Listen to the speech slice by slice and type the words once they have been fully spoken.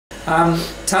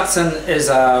Tutsan is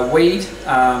a weed,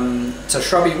 it's a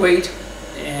shrubby weed,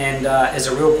 and is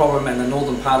a real problem in the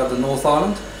northern part of the North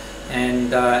Island,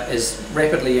 and is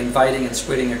rapidly invading and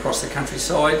spreading across the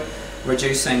countryside,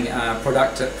 reducing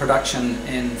production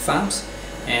in farms.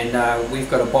 And we've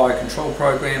got a biocontrol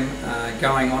program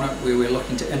going on it, where we're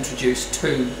looking to introduce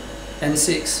 2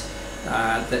 insects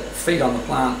that feed on the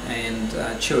plant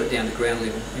and chew it down to ground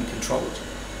level and control it.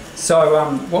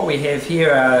 So what we have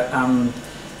here are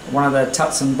one of the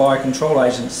Tutsan biocontrol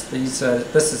agents.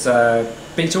 This is a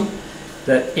beetle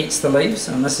that eats the leaves,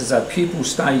 and this is a pupal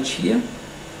stage here.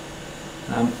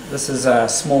 This is a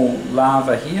small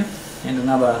larva here, and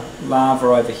another larva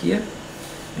over here.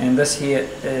 And this here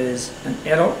is an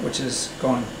adult, which has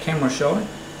gone camera shy.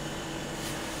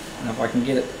 And if I can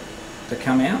get it to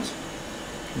come out,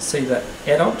 you can see the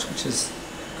adult, which is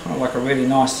kind of like a really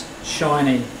nice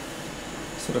shiny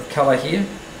sort of colour here,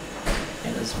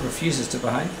 and it refuses to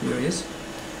behave. There he is.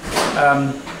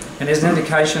 And as an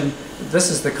indication, this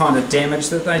is the kind of damage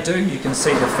that they do. You can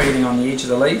see the feeding on the edge of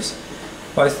the leaves.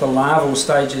 Both the larval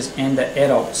stages and the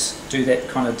adults do that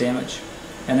kind of damage.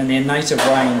 And in their native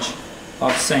range,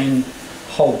 I've seen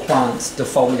whole plants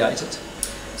defoliated.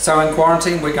 So in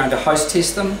quarantine, we're going to host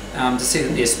test them to see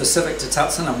that they're specific to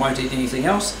Tutsan and won't eat anything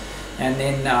else. And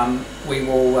then we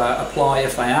will apply,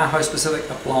 if they are host specific,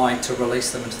 apply to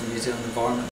release them into the New Zealand environment.